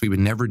course, we would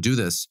never do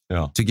this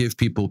to give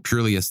people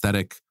purely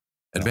aesthetic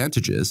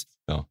advantages.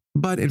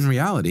 But in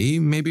reality,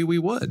 maybe we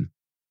would.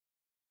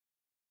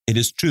 It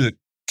is true that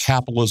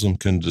capitalism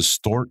can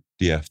distort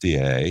the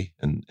FDA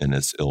and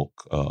its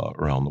ilk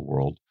around the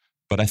world.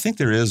 But I think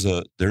there is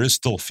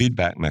still a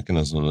feedback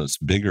mechanism that's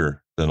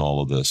bigger than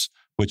all of this,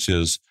 which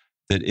is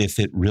that if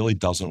it really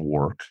doesn't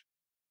work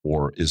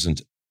or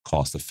isn't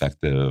cost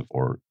effective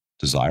or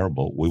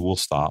desirable, we will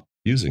stop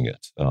using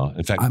it.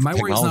 In fact, my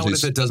worry is not what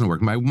if it doesn't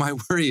work. My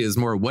worry is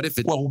more what if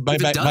it,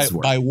 does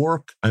work. By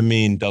work, I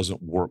mean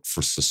doesn't work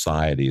for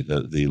society,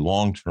 the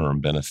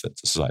long-term benefit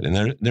to society.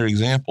 And there are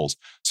examples.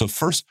 So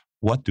first,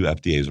 what do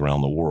FDAs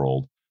around the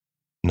world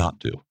not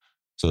do?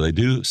 So they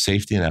do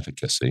safety and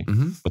efficacy,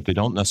 but they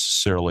don't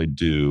necessarily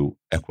do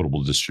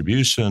equitable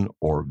distribution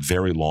or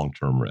very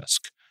long-term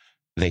risk.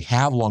 They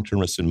have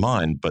long-term risk in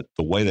mind, but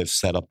the way they've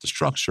set up the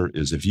structure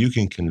is if you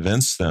can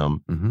convince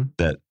them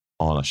that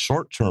on a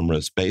short-term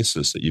risk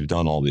basis that you've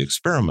done all the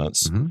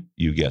experiments,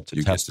 you get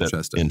to test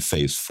it in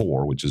phase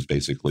 4, which is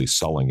basically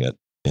selling it.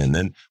 And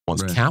then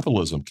once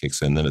capitalism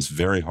kicks in, then it's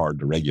very hard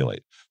to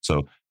regulate.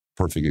 So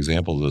perfect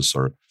example of this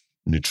are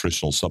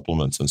nutritional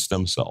supplements and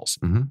stem cells.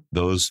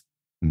 Those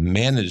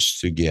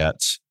managed to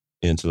get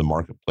into the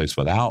marketplace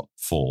without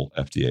full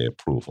FDA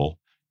approval.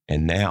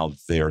 And now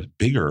they're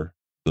bigger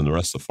than the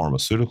rest of the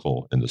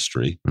pharmaceutical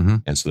industry.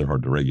 And so they're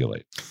hard to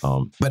regulate.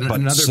 But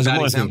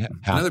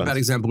another bad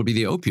example would be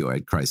the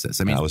opioid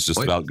crisis. I mean, I was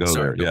just about to go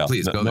there. Yeah.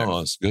 Please go there. No,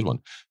 it's a good one.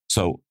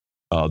 So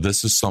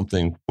this is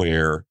something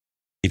where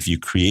if you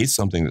create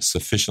something that's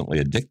sufficiently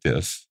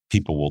addictive,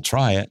 people will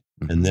try it,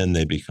 and then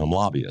they become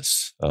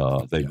lobbyists.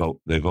 They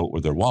vote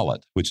with their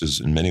wallet, which is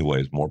in many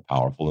ways more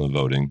powerful than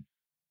voting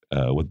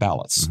with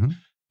ballots.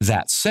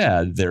 That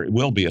said, there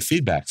will be a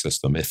feedback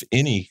system. If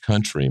any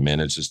country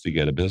manages to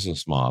get a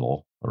business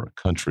model or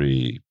a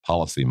country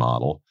policy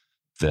model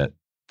that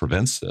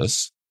prevents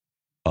this,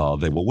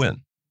 they will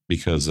win,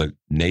 because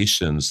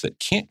nations that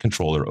can't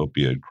control their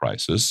opioid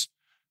crisis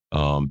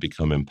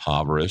become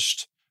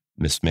impoverished,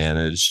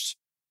 mismanaged,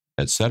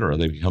 et cetera.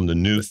 They become the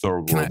new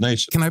third world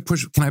nation. Can I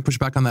push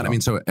back on that? I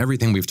mean, so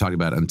everything we've talked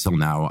about until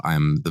now,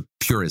 I'm the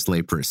purest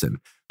layperson.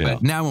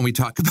 But now when we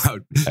talk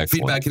about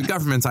feedback in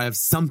governments, I have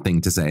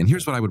something to say. And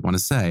here's what I would want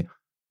to say.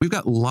 We've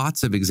got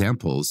lots of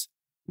examples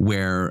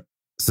where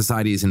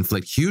societies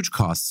inflict huge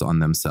costs on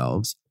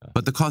themselves,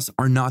 but the costs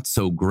are not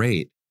so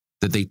great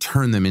that they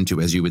turn them into,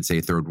 as you would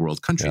say, third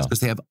world countries, because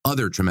they have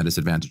other tremendous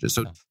advantages.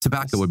 So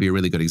tobacco would be a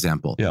really good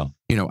example.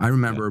 You know, I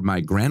remember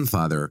my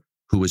grandfather,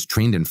 who was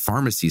trained in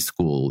pharmacy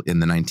school in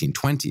the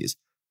 1920s,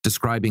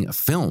 describing a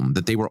film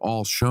that they were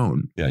all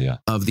shown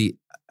of the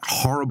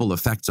horrible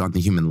effects on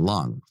the human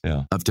lung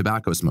of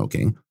tobacco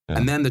smoking.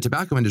 And then the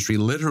tobacco industry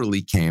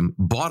literally came,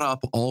 bought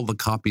up all the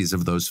copies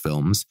of those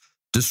films,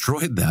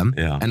 destroyed them,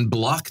 and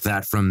blocked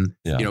that from,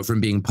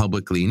 from being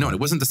publicly known. It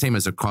wasn't the same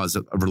as a cause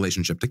of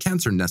relationship to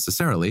cancer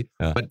necessarily,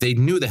 but they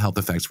knew the health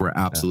effects were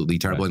absolutely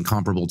terrible and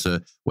comparable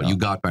to what you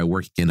got by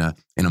working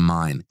in a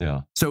mine.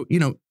 So,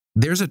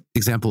 there's an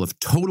example of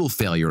total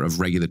failure of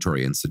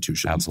regulatory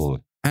institutions. Absolutely.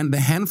 And the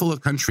handful of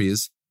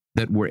countries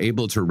that were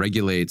able to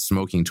regulate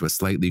smoking to a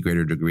slightly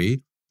greater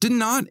degree did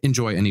not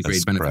enjoy any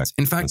great benefits.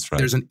 In fact,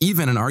 there's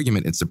even an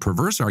argument, it's a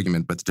perverse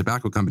argument, but the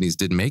tobacco companies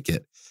did make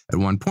it at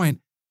one point,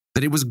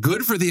 that it was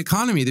good for the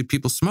economy that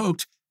people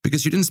smoked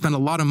because you didn't spend a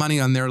lot of money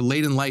on their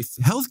late in life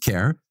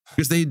healthcare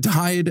because they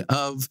died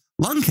of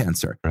lung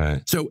cancer.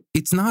 So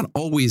it's not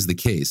always the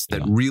case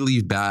that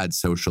really bad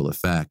social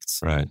effects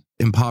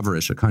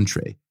impoverish a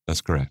country. That's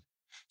correct.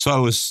 So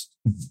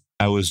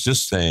I was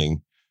just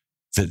saying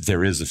that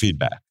there is a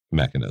feedback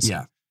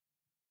mechanism.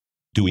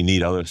 Do we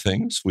need other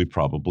things? We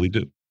probably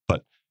do.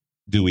 But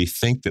do we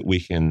think that we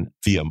can,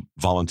 via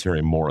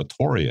voluntary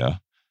moratoria,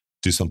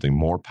 do something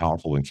more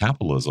powerful than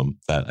capitalism?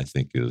 That I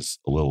think is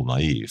a little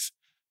naive.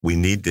 We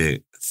need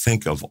to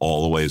think of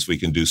all the ways we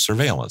can do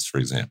surveillance, for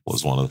example,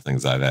 is one of the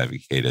things I've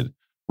advocated.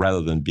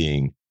 Rather than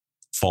being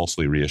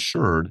falsely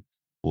reassured,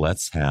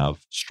 let's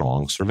have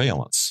strong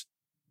surveillance.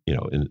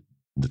 In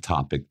the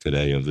topic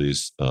today of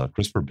these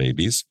CRISPR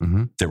babies,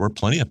 there were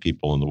plenty of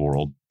people in the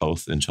world,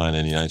 both in China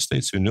and the United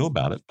States, who knew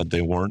about it, but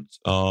they weren't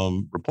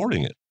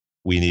reporting it.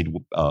 We need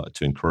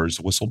to encourage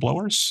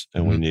whistleblowers,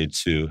 and we need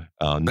to...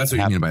 That's what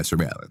you mean by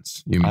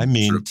surveillance.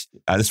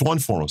 It's one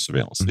form of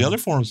surveillance. The other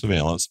form of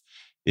surveillance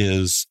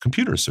is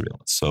computer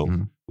surveillance.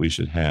 So we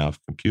should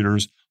have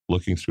computers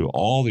looking through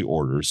all the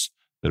orders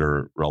that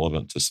are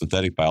relevant to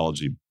synthetic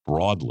biology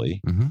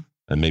broadly,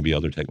 and maybe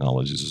other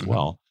technologies as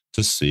well,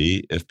 to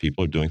see if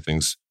people are doing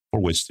things for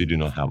which they do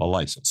not have a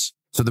license.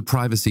 So the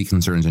privacy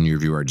concerns, in your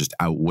view, are just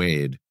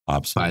outweighed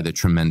by the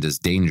tremendous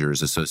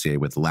dangers associated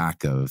with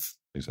lack of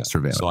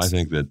surveillance. So I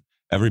think that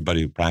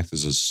everybody who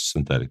practices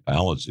synthetic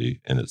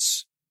biology and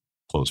its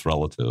close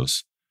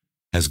relatives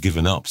has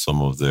given up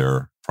some of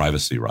their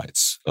privacy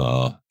rights,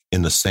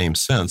 in the same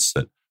sense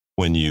that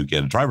when you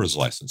get a driver's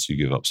license, you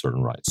give up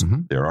certain rights.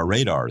 There are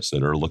radars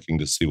that are looking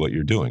to see what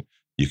you're doing.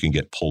 You can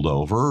get pulled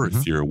over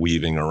if you're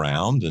weaving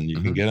around, and you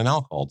can get an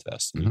alcohol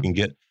test. And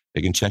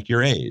they can check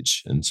your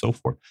age and so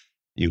forth.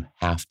 You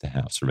have to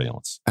have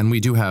surveillance. And we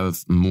do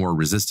have more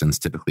resistance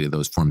typically to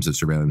those forms of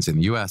surveillance in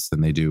the US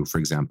than they do, for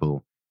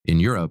example, in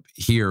Europe.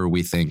 Here,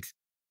 we think,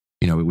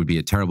 it would be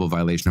a terrible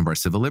violation of our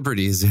civil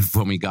liberties if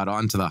when we got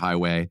onto the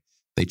highway,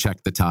 they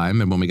checked the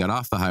time. And when we got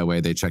off the highway,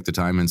 they checked the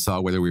time and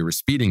saw whether we were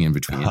speeding in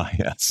between.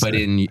 But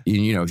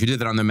if you did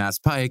that on the Mass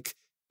Pike,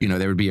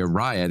 there would be a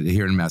riot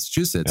here in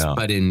Massachusetts.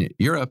 But in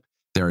Europe,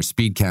 there are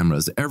speed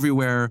cameras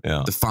everywhere.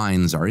 The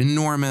fines are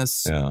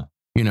enormous.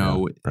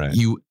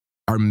 You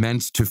are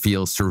meant to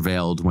feel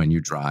surveilled when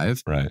you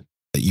drive.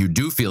 You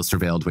do feel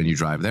surveilled when you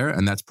drive there,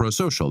 and that's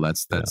pro-social.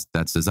 That's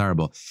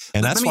desirable.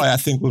 And that's why I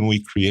think when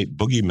we create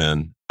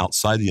boogeymen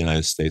outside the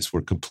United States,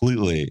 we're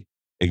completely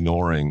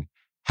ignoring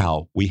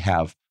how we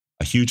have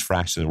a huge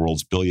fraction of the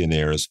world's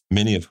billionaires,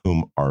 many of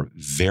whom are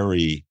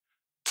very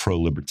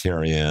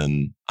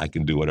pro-libertarian, I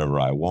can do whatever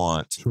I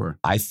want. Sure.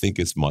 I think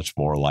it's much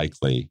more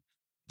likely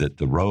that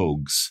the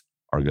rogues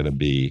are going to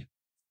be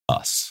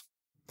us.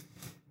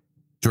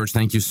 George,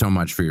 thank you so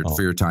much for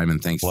your time,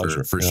 and thanks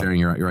for sharing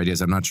your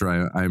ideas. I'm not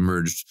sure I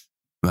emerged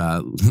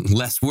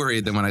less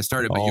worried than when I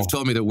started, but you've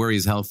told me that worry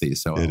is healthy.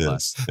 So it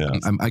is.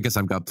 Yes. I guess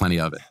I've got plenty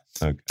of it.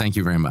 Okay. Thank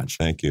you very much.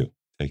 Thank you.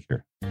 Take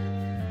care.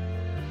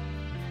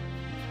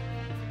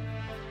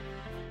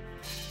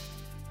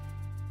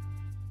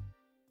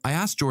 I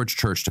asked George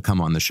Church to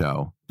come on the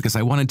show because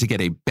I wanted to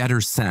get a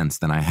better sense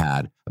than I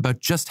had about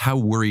just how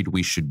worried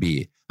we should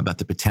be about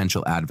the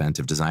potential advent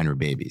of designer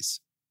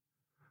babies.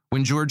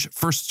 When George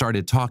first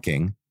started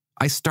talking,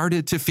 I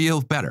started to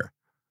feel better.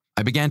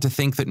 I began to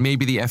think that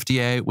maybe the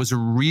FDA was a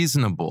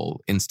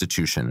reasonable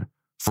institution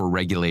for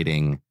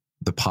regulating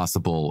the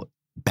possible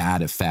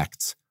bad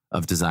effects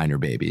of designer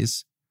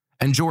babies.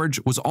 And George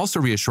was also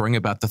reassuring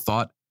about the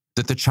thought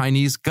that the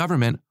Chinese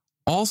government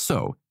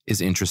also is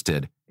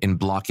interested in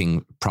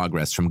blocking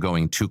progress from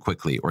going too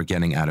quickly or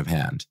getting out of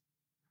hand.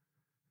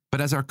 But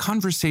as our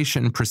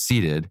conversation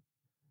proceeded,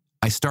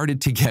 I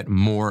started to get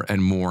more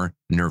and more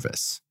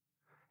nervous.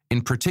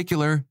 In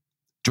particular,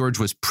 George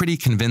was pretty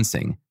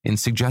convincing in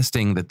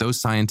suggesting that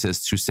those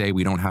scientists who say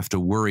we don't have to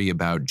worry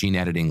about gene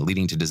editing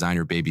leading to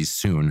designer babies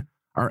soon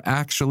are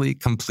actually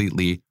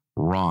completely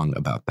wrong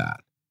about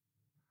that.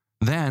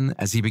 Then,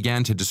 as he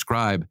began to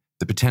describe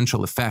the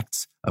potential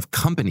effects of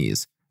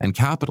companies and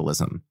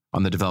capitalism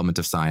on the development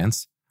of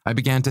science, I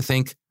began to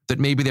think that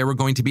maybe there were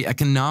going to be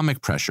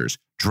economic pressures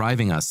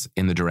driving us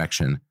in the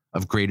direction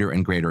of greater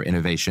and greater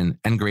innovation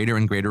and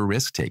greater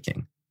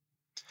risk-taking.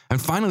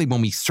 And finally,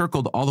 when we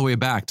circled all the way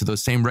back to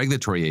those same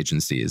regulatory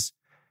agencies,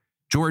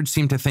 George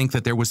seemed to think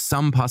that there was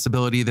some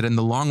possibility that in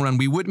the long run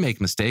we would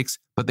make mistakes,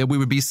 but that we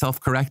would be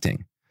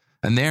self-correcting.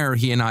 And there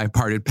he and I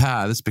parted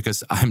paths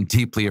because I'm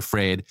deeply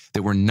afraid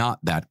that we're not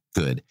that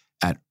good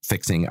at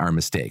fixing our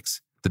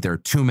mistakes, that there are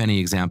too many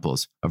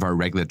examples of our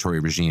regulatory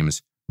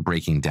regimes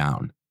breaking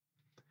down.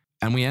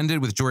 And we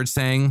ended with George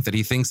saying that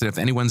he thinks that if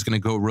anyone's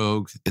going to go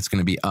rogue, it's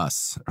going to be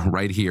us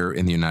right here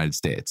in the United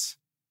States.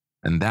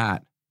 And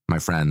that, my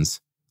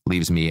friends,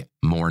 leaves me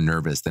more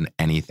nervous than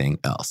anything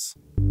else.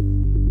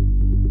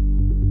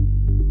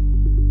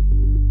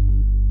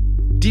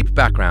 Deep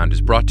Background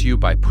is brought to you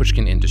by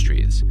Pushkin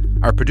Industries.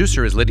 Our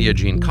producer is Lydia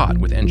Jean Cott,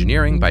 with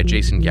engineering by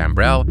Jason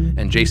Gambrell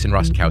and Jason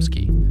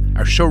Rostkowski.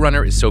 Our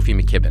showrunner is Sophie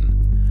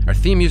McKibben. Our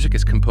theme music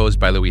is composed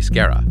by Luis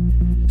Guerra.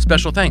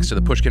 Special thanks to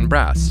the Pushkin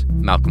Brass,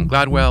 Malcolm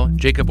Gladwell,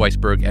 Jacob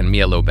Weisberg, and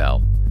Mia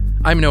Lobel.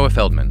 I'm Noah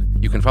Feldman.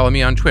 You can follow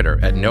me on Twitter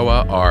at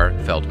Noah R.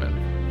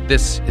 Feldman.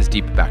 This is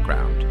Deep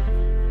Background.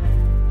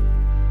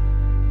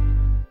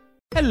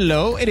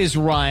 Hello, it is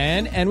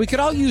Ryan, and we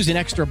could all use an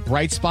extra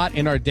bright spot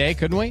in our day,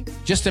 couldn't we?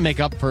 Just to make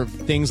up for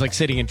things like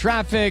sitting in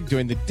traffic,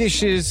 doing the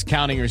dishes,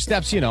 counting your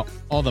steps,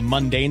 all the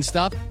mundane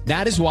stuff.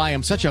 That is why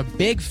I'm such a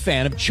big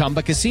fan of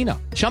Chumba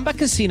Casino. Chumba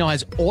Casino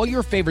has all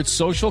your favorite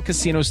social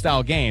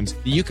casino-style games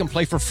that you can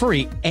play for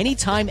free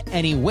anytime,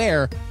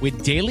 anywhere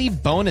with daily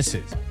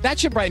bonuses. That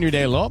should brighten your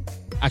day a little.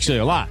 Actually,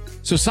 a lot.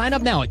 So sign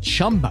up now at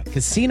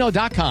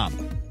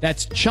ChumbaCasino.com.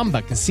 That's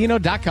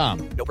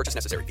ChumbaCasino.com. No purchase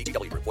necessary.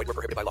 VGW Group. Void where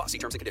prohibited by law. See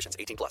terms and conditions.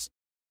 18+.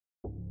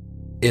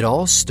 It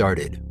all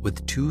started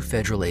with two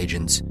federal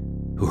agents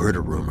who heard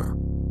a rumor.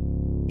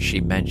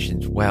 She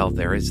mentions,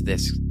 there is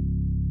this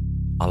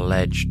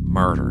alleged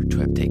murder to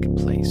have taken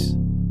place.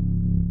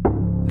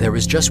 There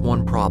was just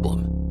one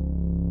problem.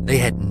 They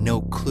had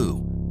no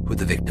clue who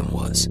the victim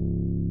was.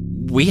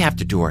 We have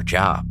to do our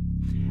job,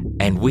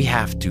 and we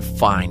have to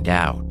find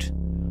out,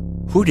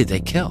 who did they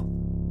kill?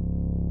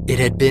 It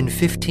had been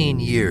 15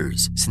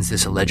 years since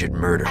this alleged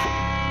murder.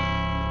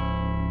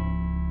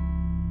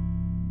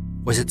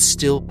 Was it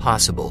still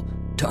possible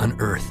to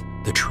unearth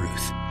the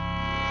truth?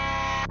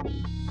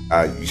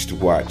 I used to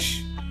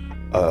watch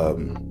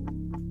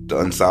the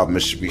Unsolved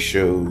Mystery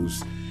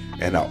shows,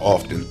 and I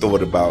often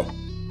thought about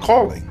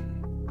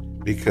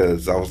calling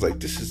because I was like,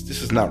 this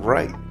is not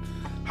right.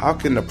 How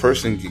can a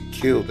person get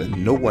killed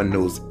and no one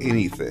knows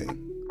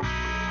anything?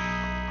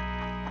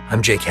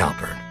 I'm Jake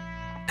Halpern,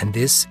 and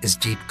this is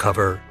Deep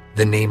Cover,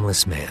 The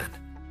Nameless Man.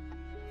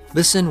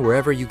 Listen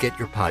wherever you get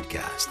your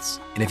podcasts.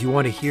 And if you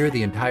want to hear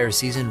the entire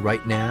season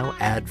right now,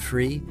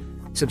 ad-free,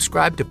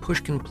 subscribe to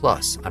Pushkin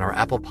Plus on our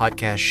Apple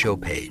Podcast show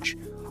page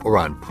or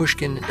on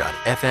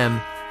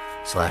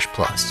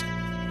pushkin.fm/plus.